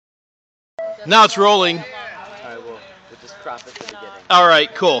Now it's rolling. Alright, we'll just crop it at the beginning.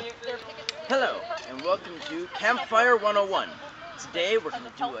 Alright, cool. Hello, and welcome to Campfire 101. Today we're going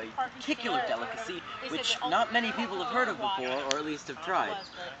to do a particular delicacy which not many people have heard of before, or at least have tried.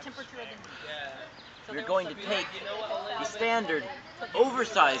 We're going to take the standard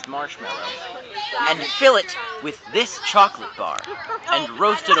oversized marshmallow and fill it with this chocolate bar and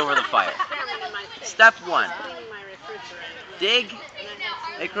roast it over the fire. Step 1. Dig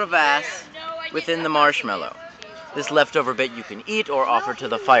a crevasse within the marshmallow. This leftover bit you can eat or offer to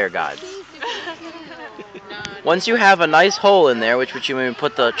the fire gods. Once you have a nice hole in there, which you may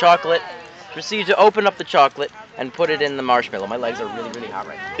put the chocolate, proceed to open up the chocolate and put it in the marshmallow. My legs are really, really hot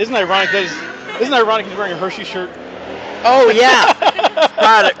right now. Isn't it ironic he's wearing a Hershey shirt? Oh yeah!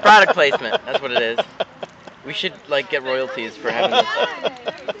 Product placement. That's what it is. We should get royalties for having this.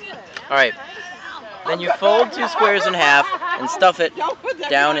 Alright. Then you fold 2 squares in half and stuff it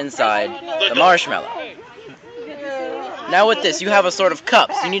down inside the marshmallow. Now with this, you have a sort of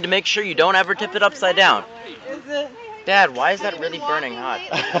cup, so you need to make sure you don't ever tip it upside down. Dad, why is that really burning hot?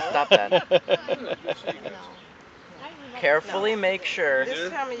 Stop that. Carefully make sure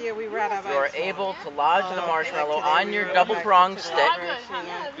you're able to lodge the marshmallow on your double-pronged stick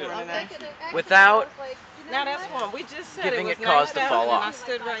without giving it cause to fall off.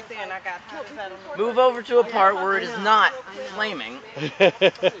 Move over to a part where it is not flaming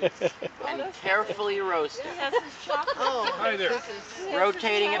and carefully roast it. Hi there.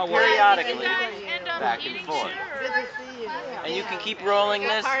 Rotating it periodically back and forth. And you can keep rolling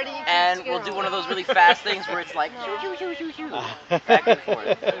this, and we'll do one of those really fast things where it's like shoo, shoo, shoo, shoo, back and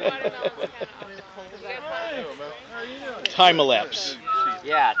forth. Time elapse.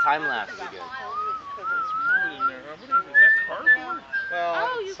 Yeah, time lapse would be good.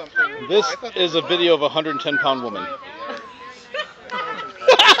 This is a video of a 110-pound woman.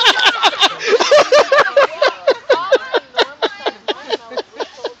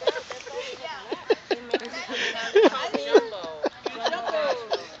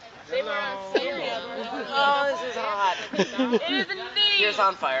 Oh, this is hot. It is indeed. Here's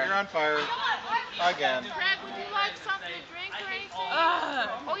on fire. You're on fire. Again. Greg, would you like something to drink or anything?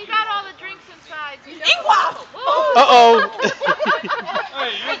 Oh, you got all the drinks inside. Uh-oh.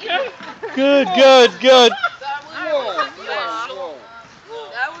 Hey, you okay? Good.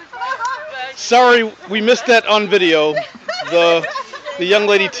 Sorry, we missed that on video. The young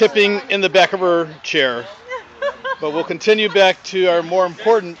lady tipping in the back of her chair. But we'll continue back to our more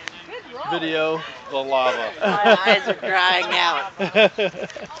important video, the lava. My eyes are drying out.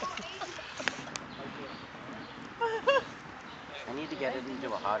 I need to get it into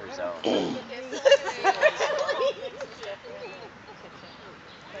a hotter zone.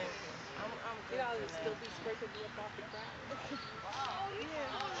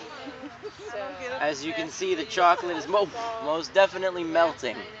 As you can see, the chocolate is most definitely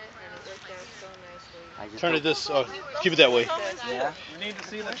melting. Turn it this, keep it that way. Yeah? We need to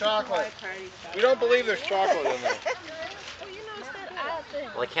see the chocolate. We don't believe there's chocolate in there.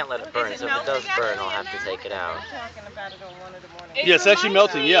 Well, I can't let it burn, so if it does burn, I'll have to take it out. Yeah, it's actually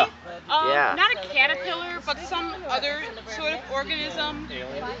melting, yeah. Yeah. Not a caterpillar, but some other sort of organism.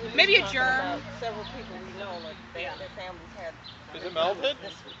 Maybe a germ. Is it melted?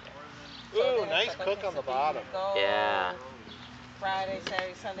 Ooh, nice cook on the bottom. Yeah. Friday,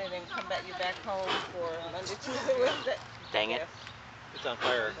 Saturday, Sunday, then come back. You back home for Monday, Tuesday, Wednesday. Dang it. It's on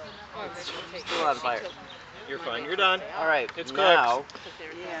fire. Still on fire. You're fine. You're done. Alright, It's now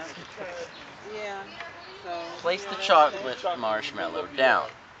Yeah. So place the chocolate marshmallow down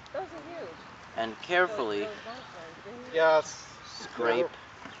and carefully Yes. scrape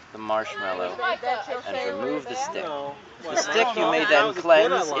the marshmallow and remove the stick. No. The stick you may then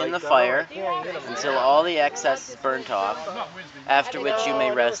cleanse in the fire until all the excess is burnt off, after which you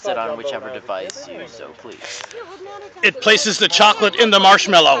may rest it on whichever device you so please. It places the chocolate in the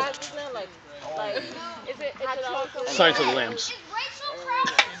marshmallow. Signs of the lambs.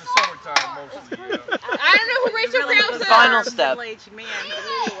 I don't know who Rachel Krause The is. final step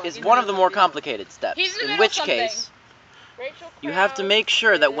is one of the more complicated steps, He's in the in middle which of something. case you have to make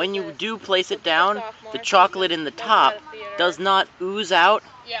sure that when you do place it down, the chocolate in the top does not ooze out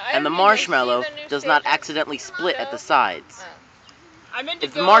and the marshmallow does not accidentally split at the sides.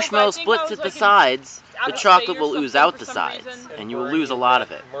 If the marshmallow splits at the sides, the chocolate will ooze out the sides, and you will lose a lot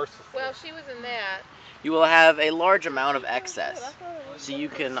of it. Well, she was in that. You will have a large amount of excess, so you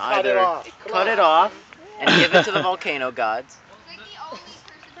can either cut it off and give it to the volcano gods,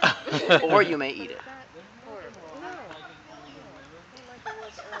 or you may eat it.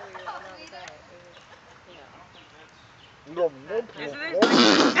 Isn't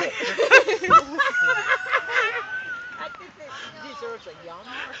it?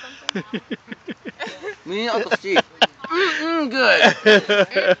 Me and Uncle Steve. Good.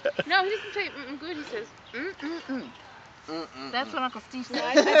 No, he doesn't say good. He says That's what Uncle Steve said.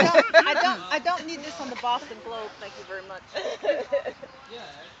 I don't need this on the Boston Globe. Thank you very much.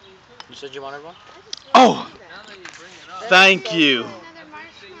 You said you wanted one? Oh, thank you.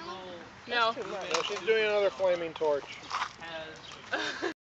 no. No, she's doing another flaming torch.